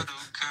repetitive. Cuddle,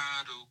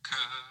 cuddle,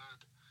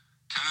 cud,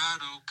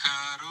 cuddle,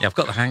 Yeah, I've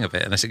got the hang of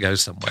it, unless it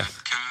goes somewhere.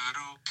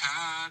 Cuddle,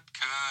 cat,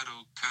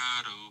 cuddle,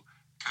 cuddle,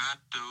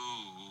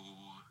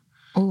 cuddle.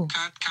 Oh.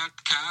 Cat, cat,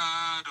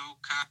 cuddle,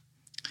 cat.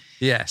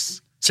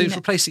 Yes. So it's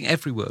replacing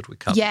every word with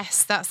cuddle.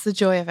 Yes, that's the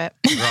joy of it.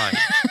 Right.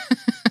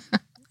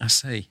 I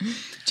see.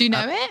 Do you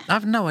know it? I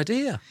have no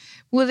idea.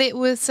 Well, it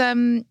was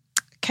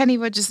Kenny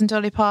Rogers and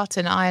Dolly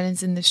Parton,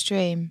 Islands in the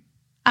Stream.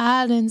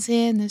 Islands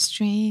in the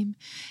stream,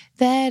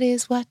 that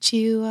is what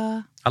you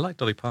are. I like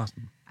Dolly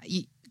Parton.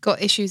 You got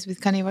issues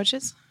with Kenny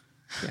Rogers?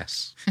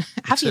 Yes.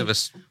 Have the two of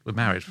us were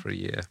married for a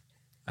year,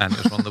 and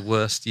it was one of the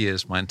worst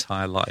years of my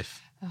entire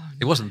life. Oh, no.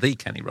 It wasn't the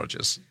Kenny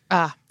Rogers.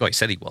 Well, he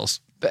said he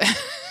was. But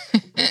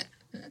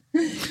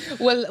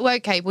Well,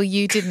 okay. Well,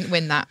 you didn't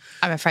win that,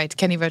 I'm afraid,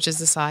 Kenny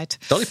Rogers aside.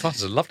 Dolly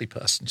Parton's a lovely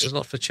person. She does a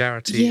lot for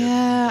charity.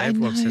 Yeah, and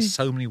everyone I know. says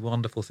so many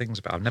wonderful things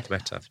about her. I've never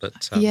met her,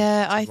 but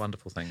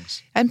wonderful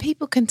things. And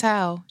people can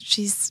tell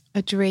she's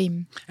a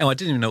dream. Oh, I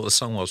didn't even know what the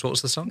song was. What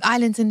was the song?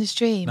 Islands in the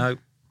Stream.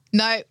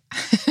 No.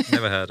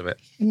 Never heard of it.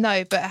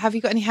 No, but have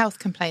you got any health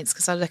complaints?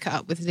 Because I look it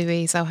up with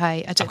Louise. Oh,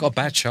 hey. I've got a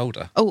bad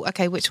shoulder. Oh,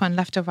 okay. Which one,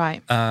 left or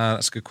right?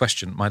 That's a good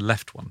question. My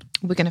left one.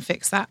 We're going to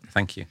fix that.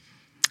 Thank you.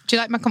 Do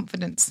you like my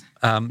confidence?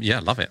 Yeah,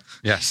 love it.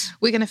 Yes.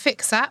 We're going to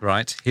fix that.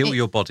 Right. Heal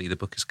Your Body, the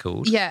book is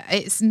called. Yeah,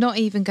 it's not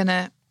even going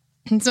to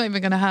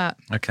hurt.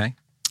 Okay.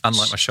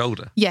 Unlike my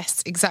shoulder.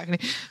 Yes, exactly.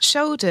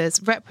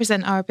 Shoulders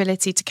represent our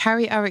ability to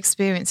carry our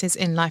experiences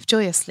in life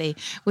joyously.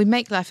 We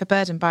make life a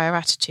burden by our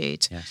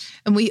attitude. Yes.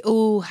 And we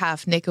all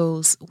have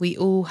niggles. We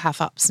all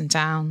have ups and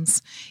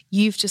downs.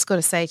 You've just got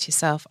to say to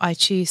yourself, I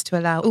choose to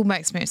allow all my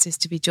experiences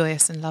to be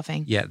joyous and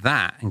loving. Yeah,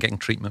 that and getting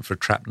treatment for a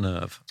trapped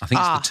nerve. I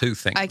think it's the two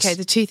things. Okay,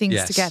 the two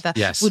things together.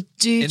 Yes. Well,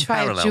 In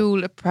try parallel. a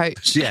dual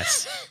approach.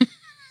 Yes.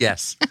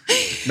 Yes.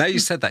 Now you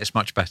said that, it's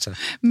much better.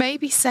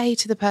 Maybe say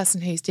to the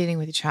person who's dealing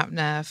with a trapped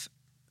nerve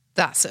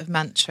that sort of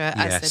mantra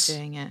as Yes. they're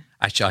doing it.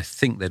 Actually, I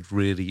think they'd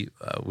really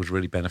would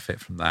really benefit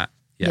from that.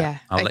 Yeah.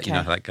 I'll let you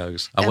know how that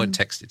goes. I won't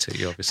text it to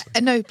you, obviously.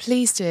 No,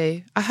 please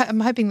do. I'm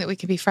hoping that we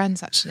can be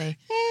friends, actually.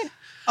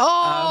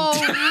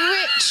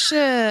 Oh,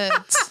 Richard.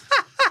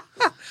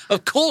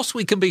 Of course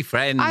we can be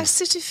friends. I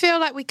sort of feel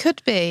like we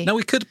could be. No,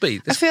 we could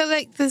be. I feel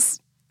like there's...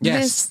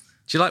 Yes.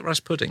 Do you like rice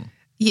pudding?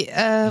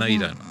 Yeah, No, you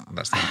don't.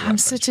 That's not I'm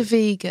sort of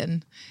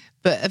vegan,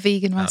 but a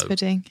vegan rice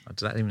pudding.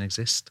 Does that even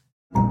exist?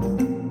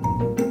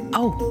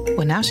 Oh,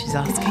 well, now she's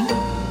asking.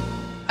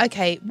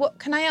 Okay, what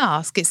can I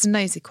ask? It's a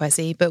nosy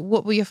quizzy, but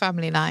what were your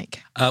family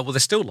like? Well, they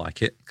still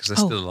like it because they're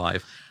still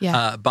alive.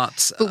 Yeah.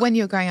 But when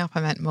you were growing up, I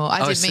meant more.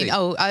 I didn't mean,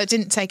 I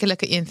didn't take a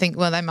look at you and think,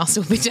 well, they must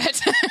all be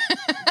dead.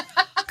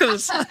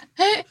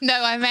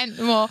 No, I meant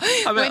more.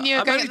 When you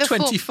were I'm only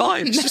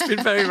 25. It's just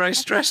been very, very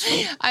stressful.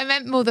 I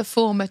meant more the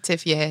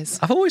formative years.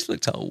 I've always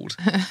looked old.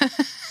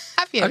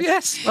 Have you? Oh,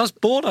 yes. When I was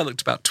born, I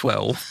looked about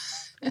 12.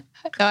 No,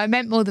 I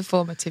meant more the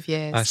formative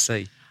years. I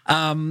see.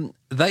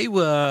 They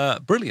were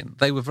brilliant.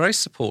 They were very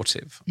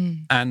supportive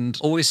and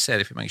always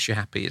said, if it makes you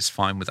happy, it's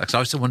fine with that. Because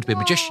I still wanted to be a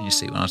magician, you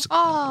see, when I was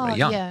very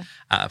young,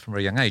 from a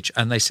very young age.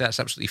 And they said that's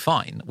absolutely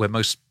fine, where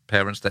most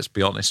parents, let's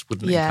be honest,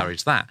 wouldn't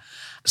encourage that.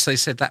 So they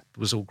said that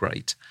was all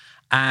great.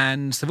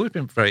 And they've always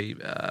been very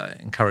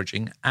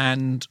encouraging.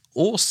 And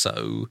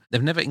also,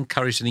 they've never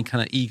encouraged any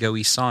kind of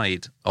ego-y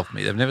side of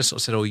me. They've never sort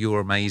of said, oh,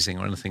 you're amazing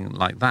or anything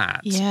like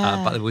that.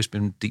 Yeah. But they've always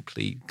been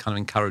deeply kind of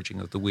encouraging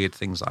of the weird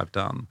things that I've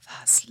done.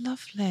 That's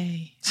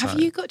lovely. Have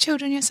you got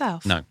children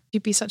yourself? No.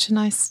 You'd be such a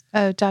nice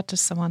dad to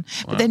someone.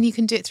 But then you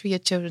can do it through your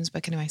children's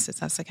book anyway, so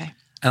that's okay.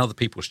 And other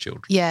people's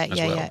children which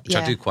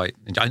I do quite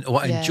enjoy.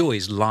 What I enjoy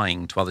is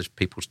lying to other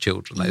people's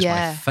children. That is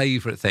my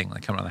favourite thing. When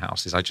they come around the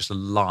house is I just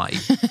lie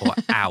for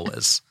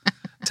hours,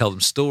 tell them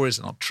stories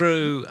that are not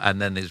true,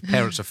 and then his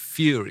parents are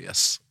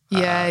furious.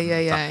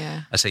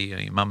 Yeah. I say,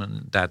 your mum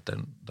and dad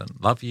don't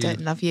love you.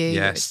 Don't love you.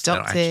 Yes, you're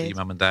they're not adopted. actually your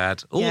mum and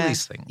dad. All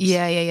these things.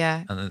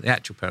 Yeah. And then the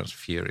actual parents are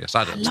furious.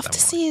 I don't I'd love understand to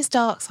why. see his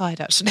dark side,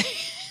 actually.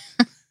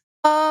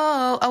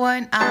 Oh, I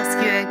won't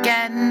ask you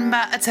again,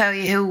 but I tell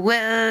you who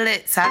will.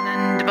 It's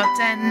Alan de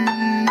Botton.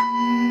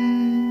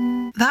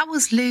 That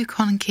was Luke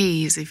on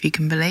keys, if you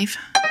can believe.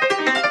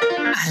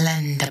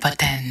 Alan de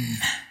Botton.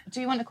 Do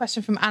you want a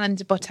question from Alan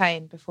de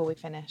Botton before we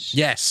finish?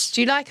 Yes.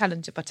 Do you like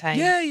Alan de Botton?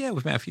 Yeah,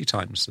 we've met a few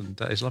times,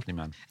 and he's a lovely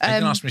man. You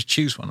can ask me to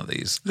choose one of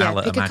these. Yeah,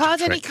 Pick a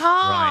card, any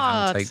card.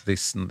 Right, I'll take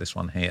this and this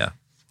one here.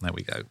 There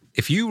we go.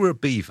 If you were a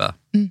beaver...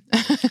 No,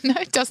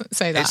 it doesn't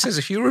say that. It says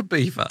if you were a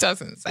beaver. It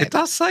doesn't say It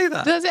does say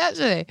that. Does it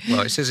actually?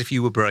 Well, it says if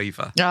you were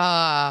braver.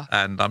 Ah.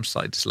 And I'm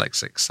slightly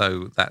dyslexic,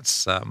 so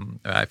that's...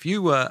 if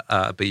you were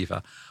a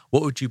beaver,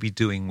 what would you be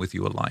doing with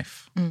your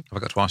life? Have I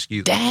got to ask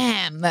you that?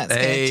 Damn, that's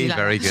good. Hey, Do you like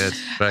very that? good.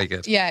 Very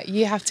good. Yeah,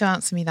 you have to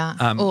answer me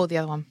that. Or the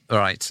other one. All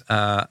right.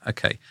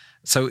 Okay.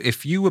 So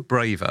if you were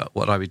braver,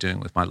 what would I be doing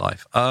with my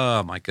life?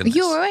 Oh, my goodness.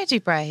 You're already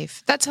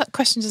brave. That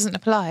question doesn't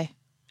apply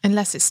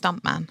unless it's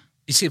Stuntman.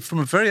 You see, from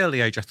a very early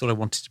age, I thought I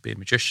wanted to be a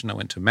magician. I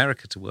went to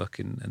America to work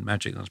in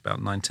magic when I was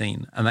about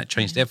 19, and that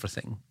changed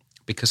everything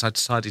because I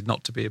decided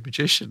not to be a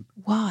magician.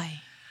 Why?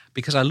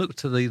 because I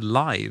looked at the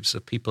lives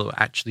of people who are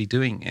actually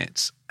doing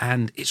it,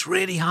 and it's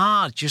really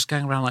hard just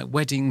going around like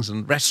weddings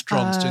and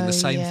restaurants doing the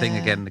same thing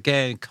again and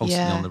again,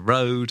 constantly on the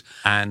road,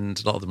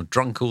 and a lot of them are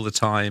drunk all the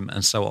time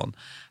and so on.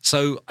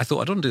 So I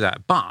thought, I don't want to do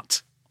that,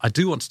 but I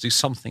do want to do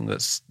something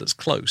that's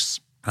close.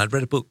 And I'd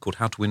read a book called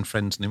How to Win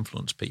Friends and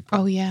Influence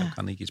People. Oh, yeah.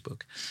 Carnegie's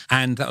book.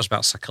 And that was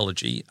about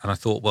psychology. And I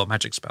thought, well,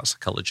 magic's about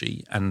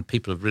psychology and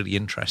people are really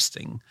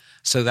interesting.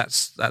 So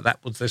that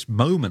was this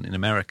moment in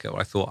America where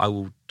I thought I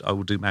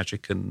will do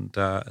magic and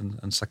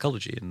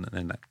psychology. And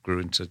then that grew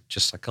into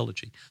just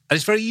psychology. And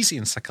it's very easy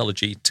in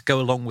psychology to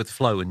go along with the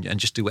flow and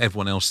just do what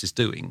everyone else is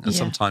doing. And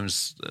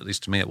sometimes, at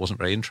least to me, it wasn't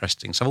very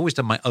interesting. So I've always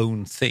done my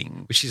own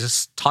thing, which is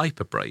a type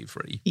of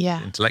bravery,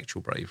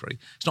 intellectual bravery.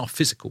 It's not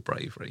physical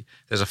bravery.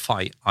 There's a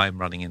fight, I'm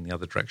running in the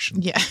other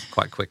direction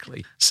quite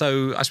quickly.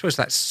 So I suppose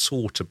that's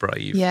sort of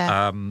brave.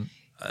 Yeah. And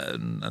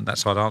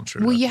that's how I'd answer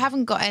it. Well, you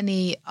haven't got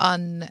any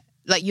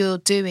like you're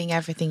doing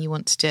everything you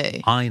want to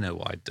do. I know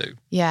what I'd do.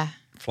 Yeah.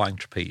 Flying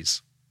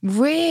trapeze.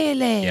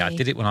 Really? Yeah, I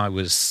did it when I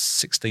was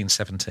 16,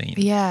 17.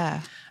 Yeah.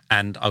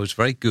 And I was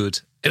very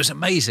good. It was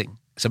amazing.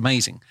 It's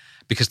amazing.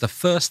 Because the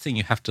first thing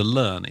you have to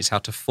learn is how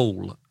to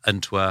fall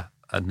into a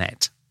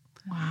net.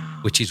 Wow.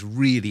 Which is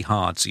really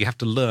hard. So you have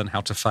to learn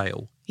how to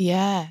fail.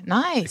 Yeah,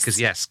 nice.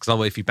 Because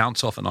otherwise if you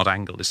bounce off an odd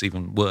angle, it's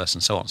even worse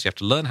and so on. So you have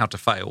to learn how to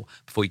fail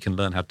before you can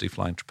learn how to do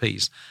flying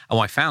trapeze. And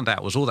what I found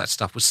out was all that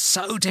stuff was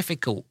so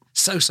difficult,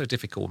 so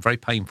difficult and very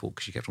painful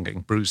because you kept on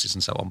getting bruises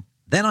and so on.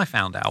 Then I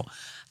found out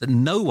that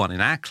no one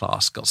in our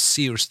class got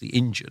seriously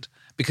injured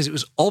because it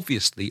was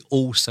obviously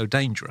all so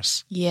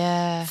dangerous.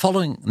 Yeah.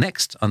 Following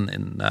next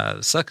in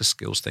the circus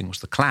skills thing was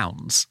the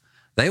clowns.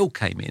 They all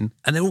came in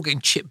and they're all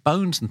getting chipped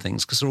bones and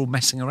things because they're all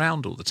messing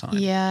around all the time.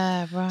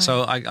 Yeah, right.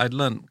 So I'd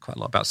learned quite a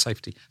lot about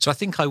safety. So I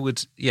think I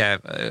would,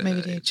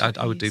 maybe do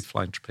I would do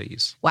flying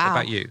trapeze. Wow. What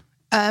about you?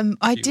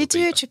 I did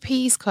do a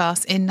trapeze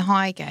class in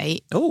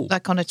Highgate,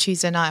 like on a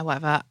Tuesday night or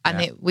whatever,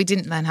 and we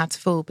didn't learn how to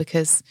fall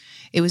because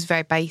it was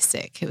very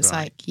basic. It was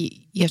like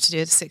you have to do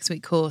a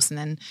 6-week course, and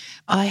then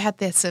I had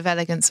this sort of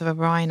elegance of a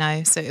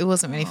rhino, so it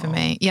wasn't really for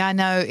me. Yeah, I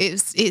know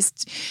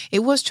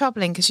it was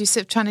troubling because you're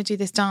sort of trying to do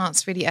this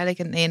dance really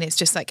elegantly, and it's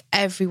just like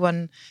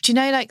everyone. Do you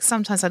know? Like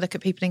sometimes I look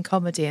at people in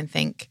comedy and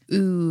think,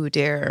 "Ooh,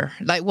 dear,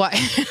 like what."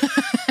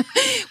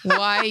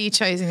 Why are you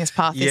choosing this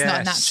path? It's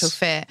not a natural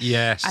fit.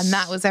 Yes. And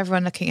that was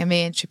everyone looking at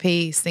me in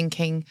trapeze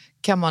thinking,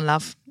 come on,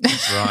 love.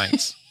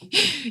 Right.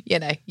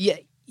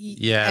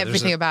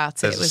 Everything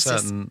about it. There's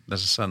a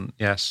certain,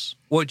 yes.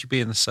 What would you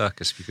be in the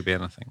circus if you could be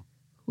anything?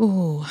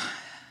 Ooh.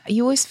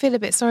 You always feel a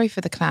bit sorry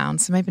for the clown,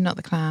 so maybe not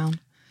the clown.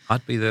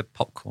 I'd be the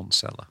popcorn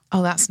seller.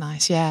 Oh, that's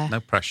nice, yeah. No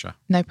pressure.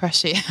 No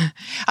pressure, yeah.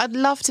 I'd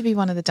love to be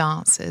one of the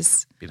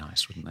dancers. Be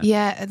nice, wouldn't it?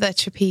 Yeah, the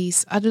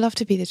trapeze. I'd love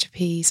to be the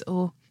trapeze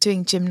or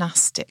doing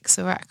gymnastics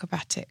or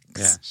acrobatics.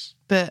 Yes.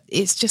 But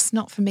it's just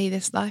not for me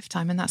this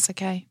lifetime, and that's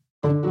okay.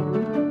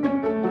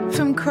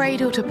 From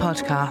cradle to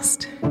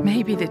podcast,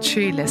 maybe the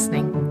true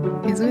listening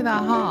is with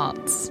our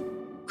hearts.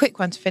 Quick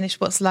one to finish.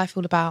 What's life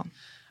all about?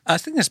 I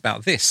think it's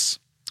about this.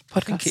 Podcast. I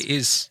think it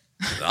is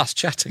us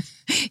chatting.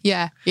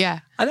 Yeah.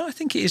 I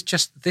think it is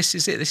just, this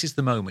is it. This is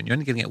the moment. You're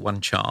only going to get one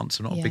chance.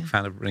 I'm not a big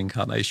fan of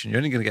reincarnation. You're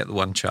only going to get the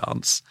one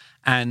chance.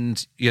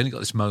 And you only got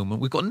this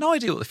moment. We've got no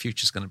idea what the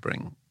future's going to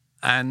bring.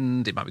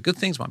 And it might be good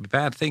things, might be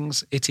bad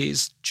things. It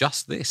is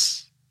just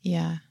this.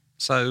 Yeah.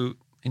 So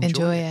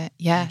enjoy it.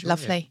 Yeah, enjoy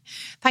lovely.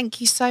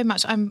 Thank you so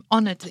much. I'm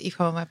honoured that you've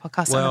come on my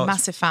podcast. I'm a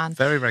massive fan.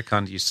 Very, very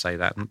kind of you to say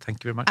that. And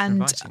thank you very much for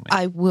inviting me.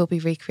 I will be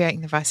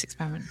recreating the Vice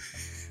experiment.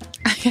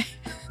 Okay.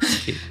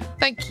 Thank you.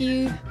 Thank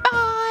you.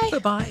 Bye.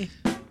 Bye-bye.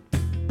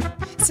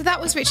 So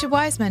that was Richard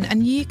Wiseman,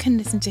 and you can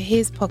listen to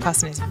his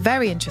podcast, and it's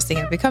very interesting.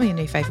 It'll become your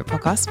new favourite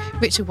podcast,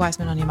 Richard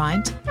Wiseman on Your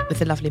Mind, with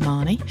the lovely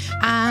Marnie.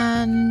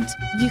 And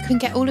you can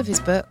get all of his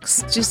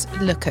books. Just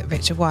look at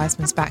Richard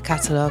Wiseman's back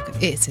catalogue.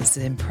 It's as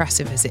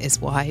impressive as it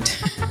is wide.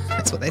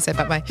 That's what they say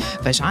about my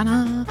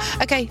vagina.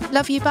 Okay,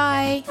 love you,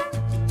 bye.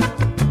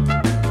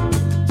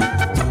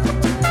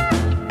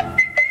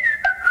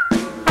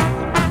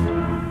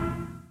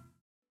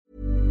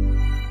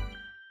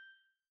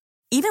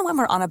 Even when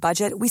we're on a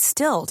budget, we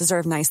still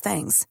deserve nice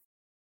things.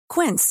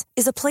 Quince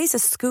is a place to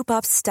scoop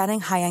up stunning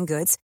high-end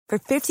goods for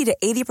 50 to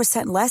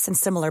 80% less than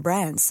similar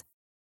brands.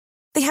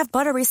 They have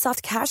buttery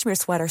soft cashmere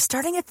sweaters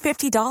starting at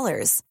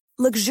 $50,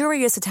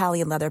 luxurious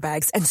Italian leather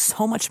bags, and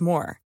so much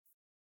more.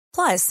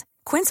 Plus,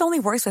 Quince only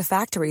works with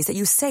factories that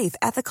use safe,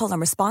 ethical, and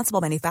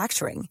responsible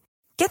manufacturing.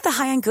 Get the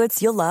high-end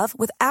goods you'll love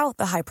without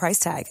the high price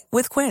tag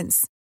with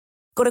Quince.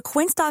 Go to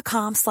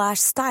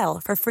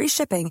quince.com/style for free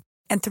shipping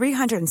and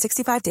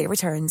 365-day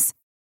returns.